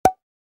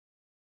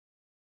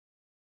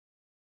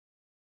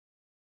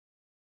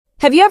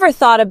Have you ever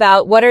thought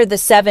about what are the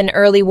 7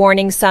 early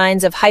warning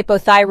signs of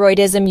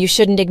hypothyroidism you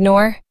shouldn't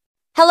ignore?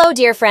 Hello,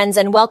 dear friends,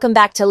 and welcome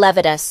back to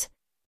Levitas,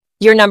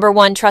 your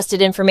 #1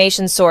 trusted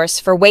information source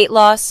for weight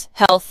loss,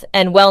 health,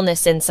 and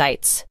wellness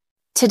insights.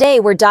 Today,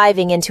 we're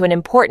diving into an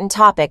important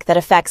topic that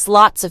affects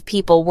lots of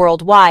people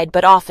worldwide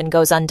but often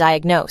goes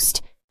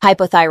undiagnosed: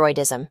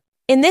 hypothyroidism.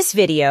 In this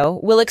video,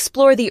 we'll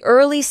explore the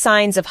early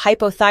signs of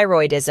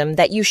hypothyroidism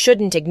that you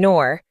shouldn't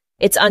ignore,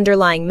 its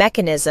underlying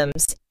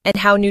mechanisms, and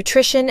how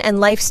nutrition and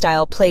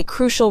lifestyle play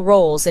crucial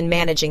roles in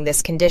managing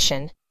this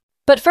condition.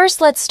 But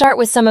first, let's start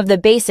with some of the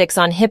basics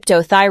on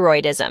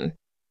hypothyroidism.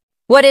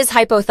 What is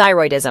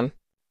hypothyroidism?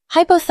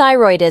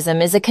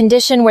 Hypothyroidism is a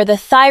condition where the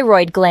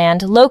thyroid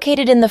gland,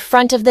 located in the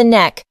front of the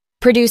neck,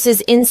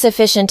 produces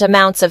insufficient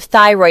amounts of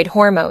thyroid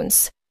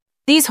hormones.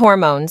 These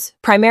hormones,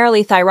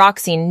 primarily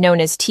thyroxine known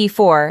as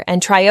T4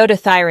 and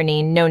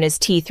triiodothyronine known as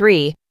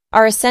T3,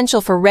 are essential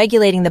for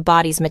regulating the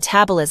body's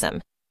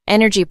metabolism,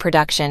 energy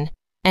production,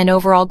 and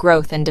overall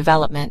growth and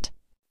development.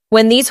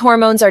 When these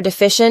hormones are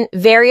deficient,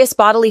 various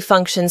bodily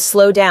functions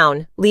slow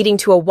down, leading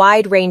to a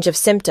wide range of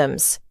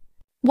symptoms.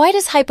 Why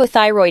does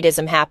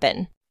hypothyroidism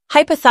happen?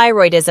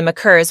 Hypothyroidism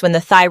occurs when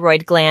the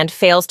thyroid gland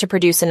fails to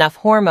produce enough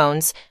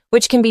hormones,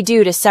 which can be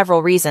due to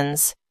several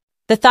reasons.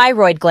 The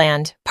thyroid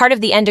gland, part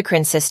of the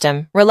endocrine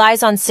system,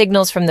 relies on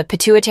signals from the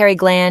pituitary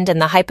gland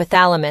and the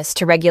hypothalamus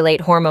to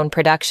regulate hormone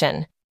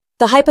production.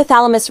 The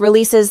hypothalamus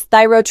releases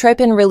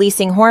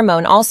thyrotropin-releasing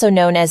hormone, also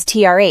known as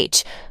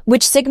TRH,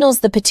 which signals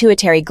the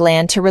pituitary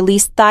gland to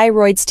release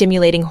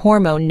thyroid-stimulating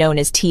hormone known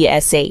as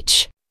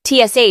TSH.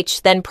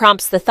 TSH then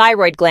prompts the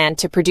thyroid gland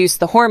to produce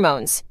the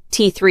hormones,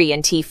 T3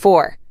 and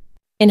T4.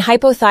 In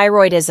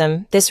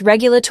hypothyroidism, this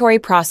regulatory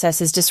process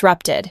is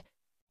disrupted.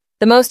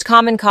 The most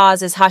common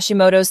cause is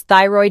Hashimoto's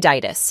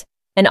thyroiditis,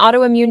 an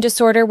autoimmune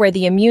disorder where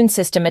the immune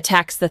system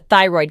attacks the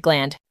thyroid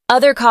gland.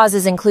 Other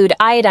causes include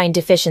iodine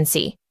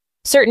deficiency,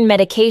 certain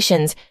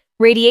medications,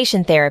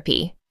 radiation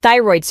therapy,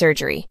 thyroid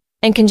surgery,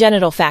 and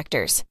congenital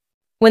factors.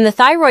 When the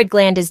thyroid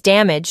gland is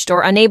damaged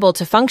or unable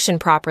to function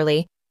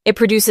properly, it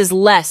produces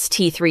less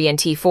T3 and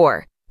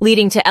T4,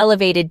 leading to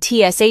elevated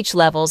TSH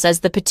levels as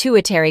the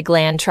pituitary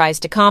gland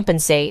tries to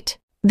compensate.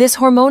 This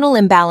hormonal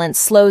imbalance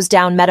slows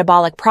down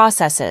metabolic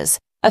processes,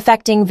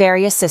 affecting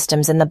various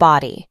systems in the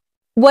body.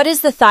 What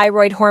is the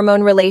thyroid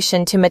hormone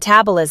relation to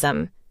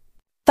metabolism?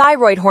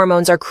 Thyroid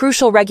hormones are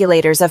crucial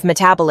regulators of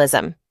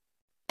metabolism.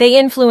 They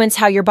influence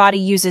how your body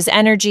uses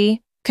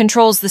energy,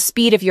 controls the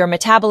speed of your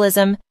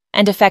metabolism,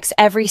 and affects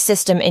every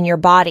system in your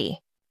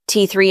body.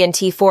 T3 and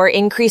T4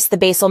 increase the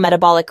basal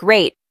metabolic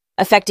rate,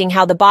 affecting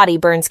how the body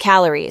burns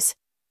calories.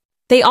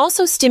 They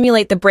also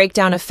stimulate the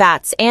breakdown of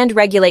fats and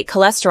regulate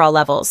cholesterol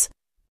levels.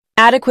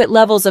 Adequate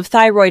levels of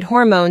thyroid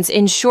hormones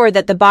ensure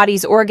that the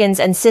body's organs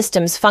and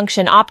systems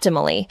function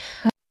optimally.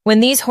 When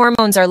these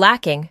hormones are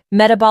lacking,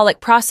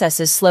 metabolic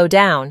processes slow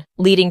down,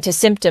 leading to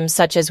symptoms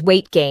such as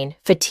weight gain,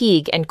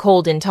 fatigue, and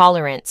cold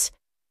intolerance.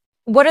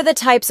 What are the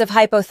types of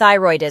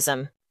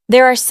hypothyroidism?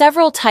 There are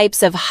several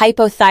types of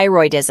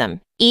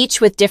hypothyroidism, each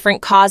with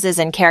different causes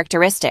and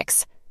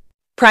characteristics.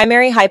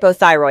 Primary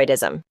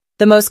hypothyroidism,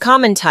 the most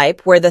common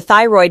type where the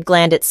thyroid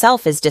gland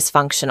itself is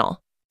dysfunctional.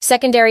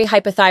 Secondary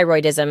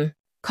hypothyroidism,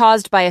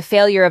 caused by a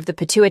failure of the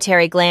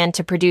pituitary gland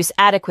to produce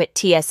adequate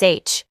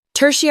TSH.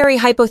 Tertiary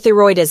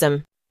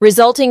hypothyroidism,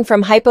 resulting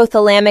from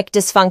hypothalamic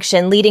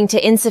dysfunction leading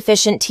to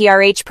insufficient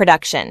TRH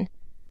production.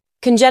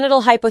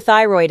 Congenital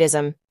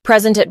hypothyroidism,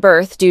 present at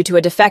birth due to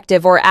a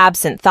defective or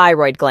absent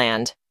thyroid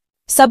gland.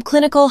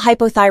 Subclinical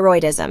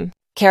hypothyroidism,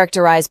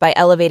 characterized by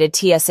elevated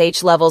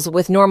TSH levels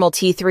with normal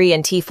T3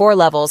 and T4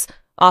 levels,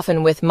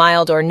 often with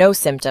mild or no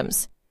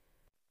symptoms.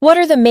 What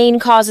are the main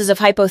causes of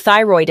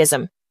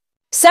hypothyroidism?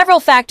 Several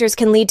factors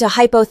can lead to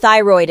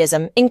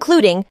hypothyroidism,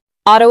 including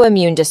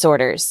autoimmune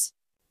disorders.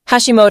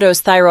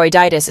 Hashimoto's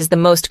thyroiditis is the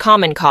most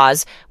common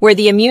cause, where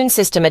the immune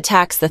system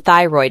attacks the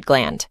thyroid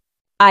gland.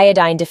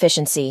 Iodine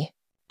deficiency.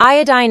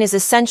 Iodine is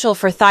essential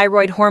for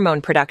thyroid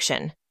hormone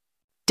production.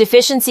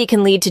 Deficiency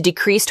can lead to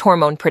decreased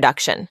hormone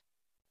production.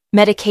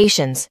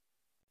 Medications.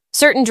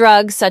 Certain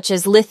drugs, such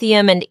as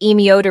lithium and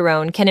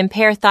amiodarone, can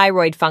impair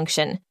thyroid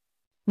function.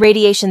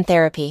 Radiation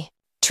therapy.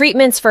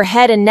 Treatments for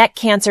head and neck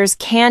cancers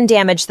can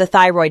damage the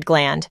thyroid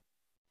gland.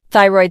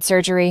 Thyroid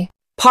surgery.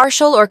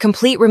 Partial or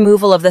complete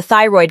removal of the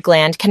thyroid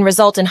gland can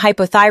result in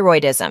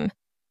hypothyroidism.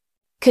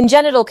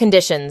 Congenital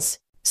conditions.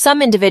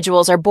 Some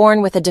individuals are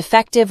born with a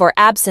defective or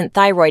absent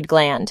thyroid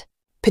gland.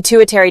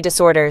 Pituitary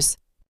disorders.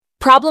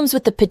 Problems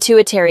with the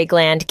pituitary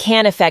gland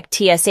can affect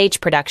TSH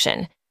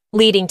production,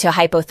 leading to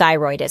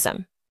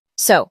hypothyroidism.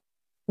 So,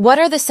 what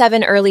are the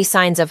 7 early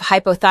signs of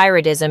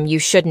hypothyroidism you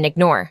shouldn't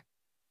ignore?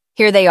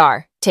 Here they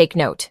are. Take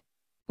note.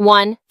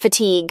 1.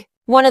 Fatigue.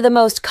 One of the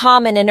most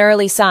common and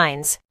early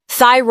signs.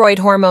 Thyroid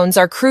hormones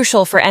are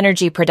crucial for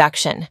energy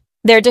production.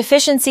 Their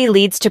deficiency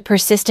leads to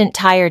persistent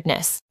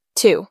tiredness.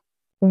 2.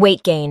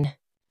 Weight gain.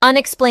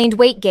 Unexplained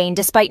weight gain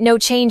despite no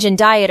change in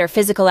diet or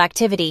physical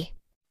activity.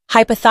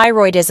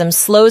 Hypothyroidism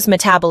slows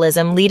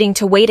metabolism, leading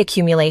to weight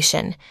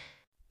accumulation.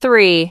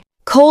 3.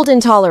 Cold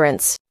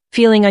intolerance.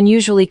 feeling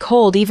unusually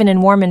cold even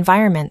in warm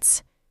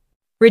environments.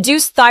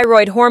 Reduced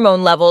thyroid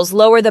hormone levels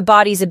lower the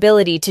body's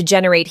ability to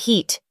generate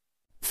heat.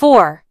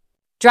 4.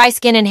 Dry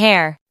skin and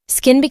hair.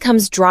 Skin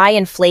becomes dry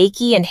and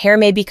flaky, and hair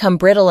may become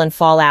brittle and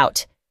fall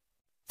out.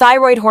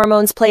 Thyroid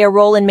hormones play a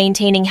role in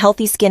maintaining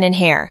healthy skin and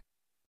hair.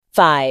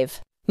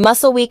 5.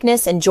 Muscle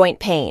weakness and joint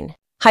pain.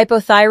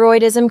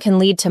 Hypothyroidism can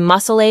lead to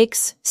muscle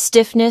aches,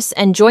 stiffness,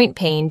 and joint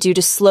pain due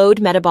to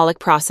slowed metabolic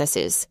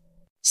processes.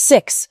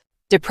 6.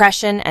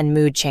 Depression and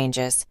mood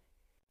changes.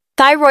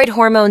 Thyroid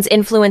hormones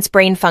influence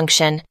brain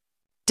function.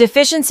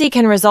 Deficiency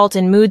can result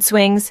in mood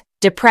swings,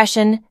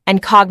 depression,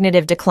 and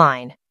cognitive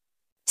decline.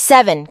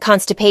 7.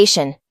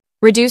 Constipation.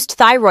 Reduced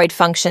thyroid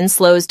function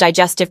slows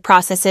digestive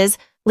processes,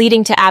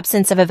 leading to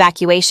absence of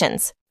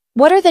evacuations.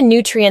 What are the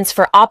nutrients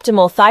for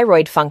optimal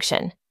thyroid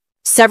function?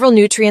 Several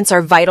nutrients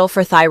are vital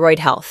for thyroid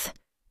health.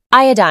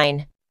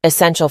 Iodine,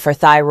 essential for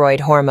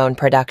thyroid hormone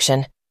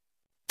production.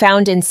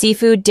 Found in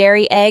seafood,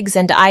 dairy, eggs,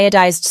 and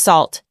iodized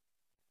salt.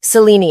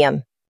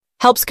 Selenium,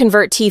 helps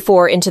convert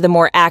T4 into the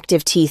more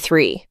active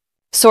T3.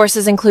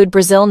 Sources include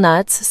Brazil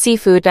nuts,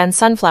 seafood, and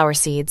sunflower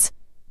seeds.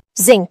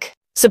 Zinc,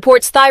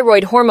 supports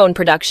thyroid hormone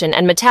production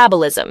and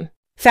metabolism.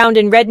 Found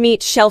in red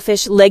meat,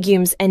 shellfish,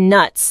 legumes, and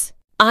nuts.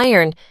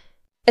 Iron,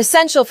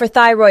 essential for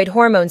thyroid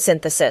hormone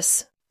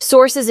synthesis.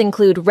 Sources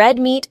include red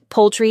meat,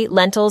 poultry,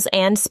 lentils,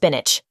 and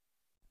spinach.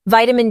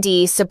 Vitamin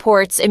D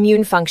supports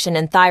immune function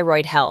and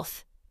thyroid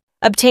health.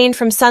 Obtained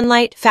from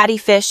sunlight, fatty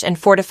fish, and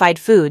fortified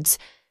foods.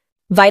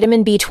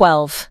 Vitamin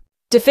B12.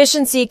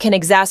 Deficiency can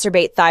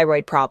exacerbate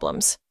thyroid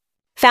problems.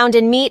 Found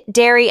in meat,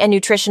 dairy, and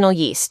nutritional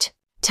yeast.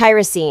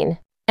 Tyrosine,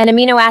 an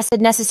amino acid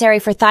necessary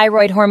for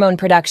thyroid hormone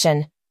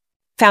production.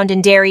 Found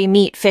in dairy,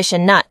 meat, fish,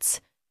 and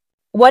nuts.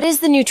 What is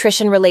the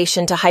nutrition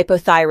relation to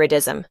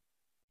hypothyroidism?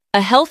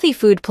 A healthy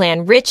food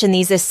plan rich in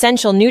these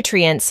essential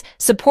nutrients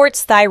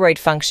supports thyroid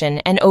function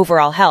and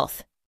overall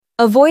health.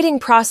 Avoiding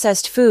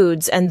processed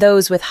foods and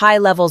those with high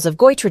levels of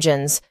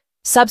goitrogens,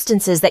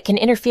 substances that can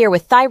interfere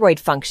with thyroid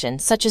function,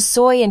 such as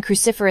soy and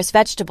cruciferous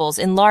vegetables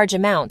in large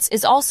amounts,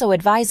 is also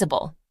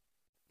advisable.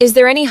 Is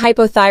there any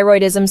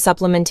hypothyroidism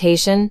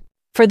supplementation?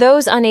 For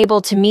those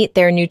unable to meet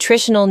their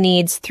nutritional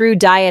needs through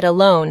diet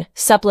alone,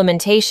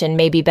 supplementation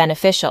may be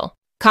beneficial.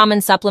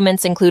 Common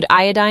supplements include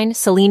iodine,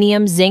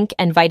 selenium, zinc,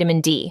 and vitamin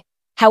D.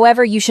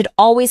 However, you should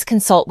always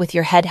consult with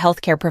your head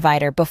healthcare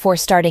provider before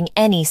starting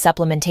any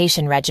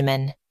supplementation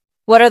regimen.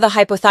 What are the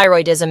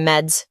hypothyroidism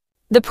meds?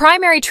 The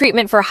primary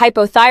treatment for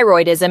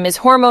hypothyroidism is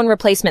hormone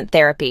replacement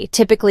therapy,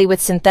 typically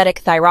with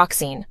synthetic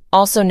thyroxine,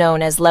 also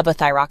known as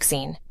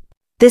levothyroxine.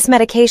 This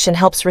medication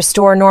helps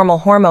restore normal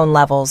hormone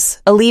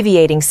levels,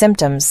 alleviating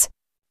symptoms.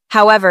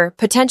 However,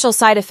 potential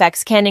side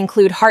effects can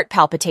include heart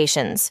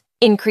palpitations,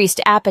 increased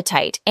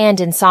appetite,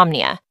 and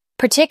insomnia,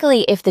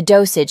 particularly if the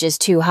dosage is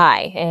too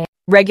high.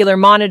 Regular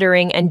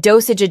monitoring and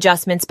dosage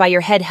adjustments by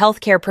your head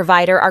healthcare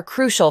provider are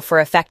crucial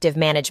for effective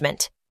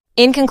management.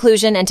 In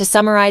conclusion, and to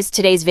summarize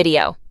today's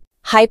video,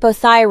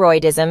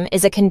 hypothyroidism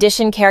is a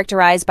condition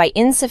characterized by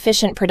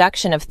insufficient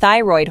production of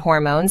thyroid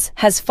hormones,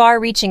 has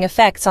far-reaching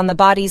effects on the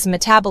body's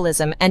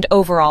metabolism and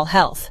overall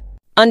health.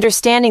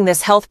 Understanding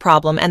this health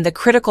problem and the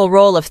critical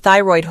role of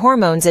thyroid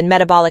hormones in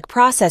metabolic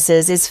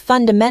processes is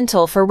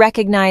fundamental for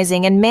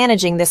recognizing and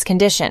managing this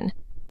condition.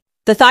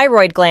 The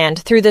thyroid gland,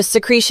 through the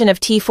secretion of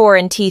T4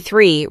 and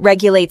T3,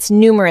 regulates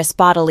numerous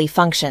bodily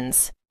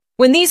functions.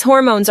 When these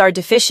hormones are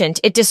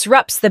deficient, it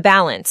disrupts the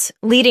balance,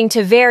 leading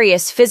to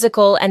various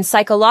physical and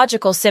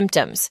psychological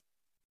symptoms.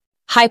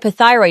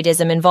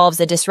 Hypothyroidism involves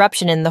a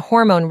disruption in the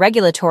hormone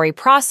regulatory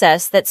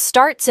process that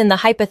starts in the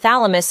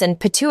hypothalamus and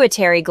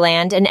pituitary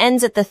gland and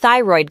ends at the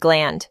thyroid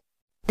gland.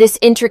 This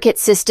intricate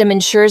system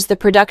ensures the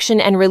production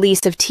and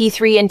release of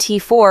T3 and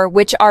T4,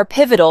 which are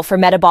pivotal for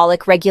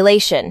metabolic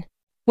regulation.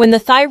 When the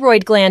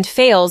thyroid gland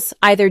fails,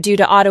 either due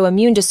to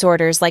autoimmune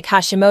disorders like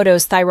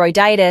Hashimoto's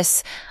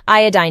thyroiditis,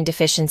 iodine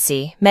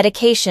deficiency,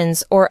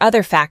 medications, or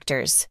other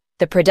factors,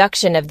 the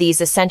production of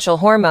these essential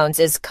hormones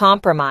is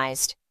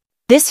compromised.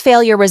 This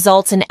failure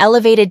results in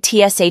elevated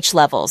TSH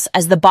levels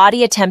as the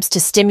body attempts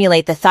to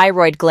stimulate the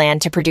thyroid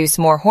gland to produce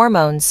more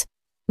hormones.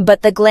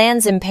 But the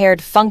gland's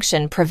impaired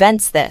function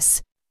prevents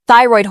this.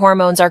 Thyroid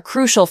hormones are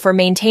crucial for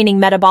maintaining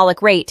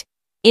metabolic rate,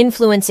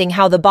 influencing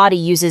how the body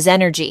uses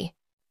energy.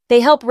 They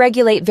help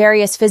regulate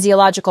various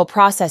physiological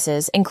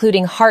processes,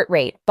 including heart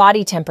rate,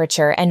 body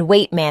temperature, and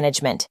weight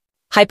management.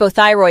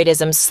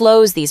 Hypothyroidism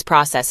slows these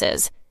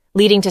processes,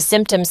 leading to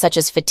symptoms such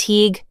as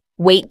fatigue,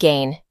 weight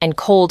gain, and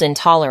cold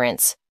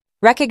intolerance.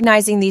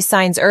 Recognizing these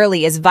signs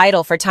early is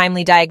vital for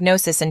timely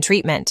diagnosis and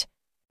treatment.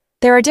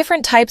 There are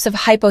different types of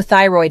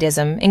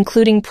hypothyroidism,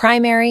 including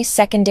primary,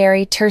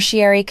 secondary,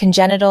 tertiary,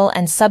 congenital,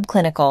 and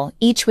subclinical,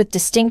 each with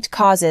distinct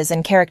causes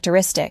and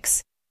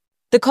characteristics.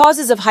 The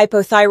causes of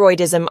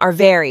hypothyroidism are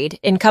varied,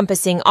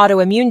 encompassing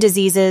autoimmune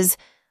diseases,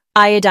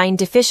 iodine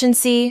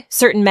deficiency,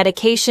 certain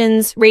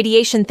medications,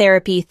 radiation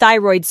therapy,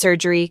 thyroid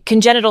surgery,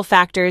 congenital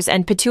factors,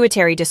 and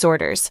pituitary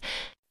disorders.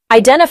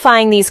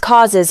 Identifying these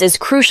causes is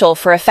crucial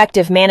for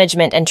effective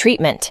management and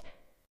treatment.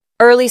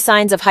 Early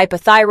signs of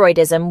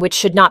hypothyroidism, which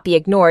should not be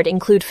ignored,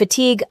 include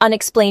fatigue,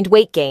 unexplained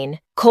weight gain,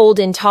 cold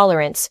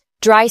intolerance,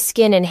 dry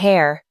skin and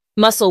hair,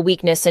 muscle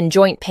weakness and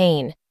joint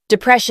pain,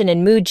 depression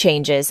and mood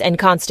changes, and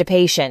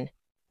constipation.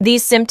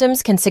 These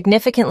symptoms can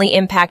significantly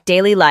impact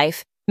daily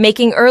life,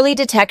 making early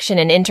detection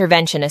and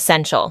intervention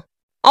essential.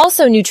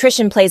 Also,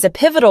 nutrition plays a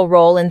pivotal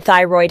role in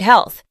thyroid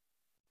health.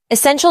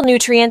 Essential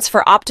nutrients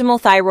for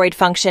optimal thyroid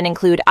function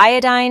include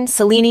iodine,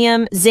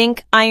 selenium,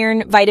 zinc,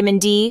 iron, vitamin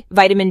D,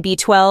 vitamin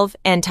B12,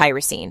 and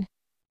tyrosine.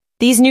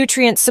 These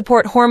nutrients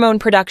support hormone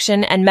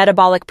production and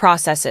metabolic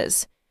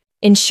processes.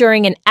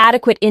 Ensuring an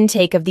adequate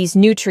intake of these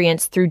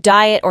nutrients through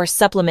diet or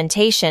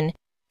supplementation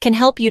can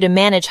help you to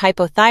manage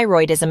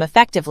hypothyroidism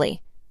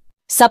effectively.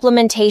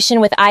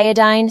 Supplementation with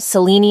iodine,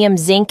 selenium,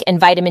 zinc, and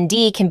vitamin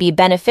D can be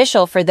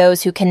beneficial for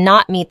those who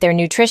cannot meet their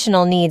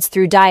nutritional needs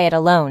through diet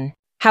alone.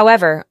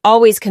 However,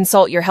 always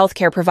consult your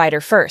healthcare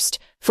provider first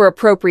for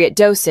appropriate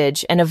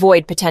dosage and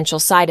avoid potential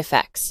side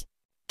effects.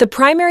 The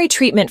primary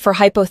treatment for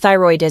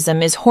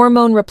hypothyroidism is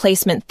hormone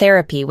replacement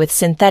therapy with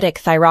synthetic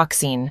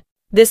thyroxine.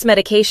 This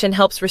medication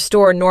helps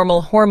restore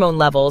normal hormone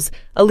levels,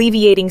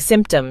 alleviating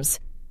symptoms.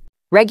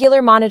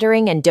 Regular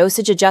monitoring and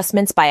dosage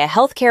adjustments by a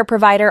healthcare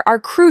provider are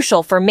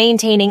crucial for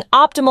maintaining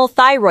optimal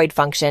thyroid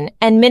function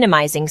and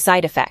minimizing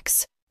side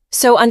effects.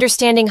 So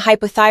understanding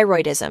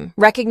hypothyroidism,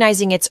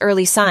 recognizing its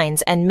early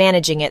signs, and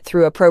managing it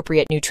through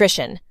appropriate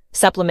nutrition,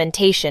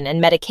 supplementation,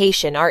 and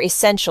medication are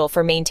essential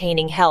for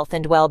maintaining health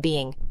and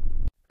well-being.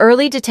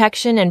 Early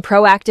detection and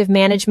proactive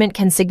management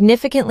can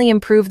significantly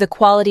improve the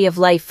quality of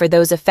life for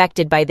those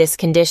affected by this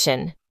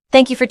condition.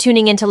 Thank you for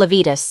tuning into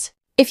Levitas.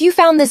 If you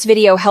found this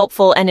video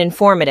helpful and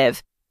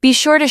informative, be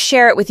sure to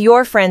share it with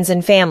your friends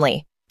and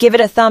family. Give it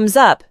a thumbs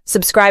up,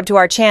 subscribe to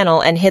our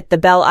channel, and hit the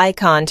bell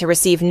icon to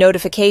receive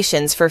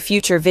notifications for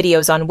future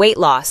videos on weight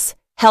loss,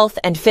 health,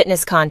 and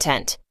fitness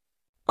content.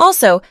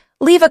 Also,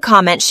 leave a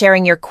comment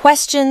sharing your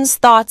questions,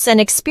 thoughts, and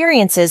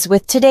experiences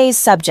with today's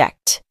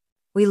subject.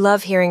 We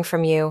love hearing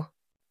from you.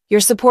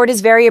 Your support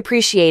is very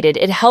appreciated.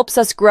 It helps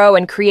us grow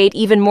and create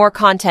even more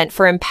content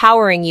for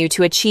empowering you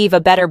to achieve a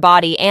better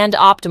body and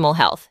optimal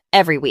health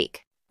every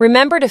week.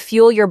 Remember to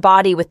fuel your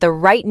body with the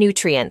right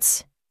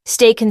nutrients.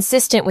 Stay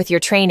consistent with your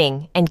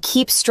training and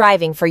keep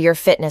striving for your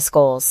fitness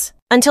goals.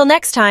 Until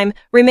next time,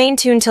 remain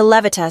tuned to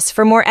Levitas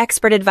for more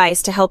expert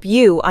advice to help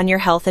you on your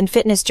health and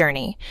fitness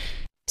journey.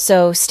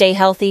 So stay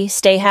healthy,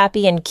 stay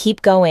happy, and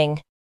keep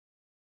going.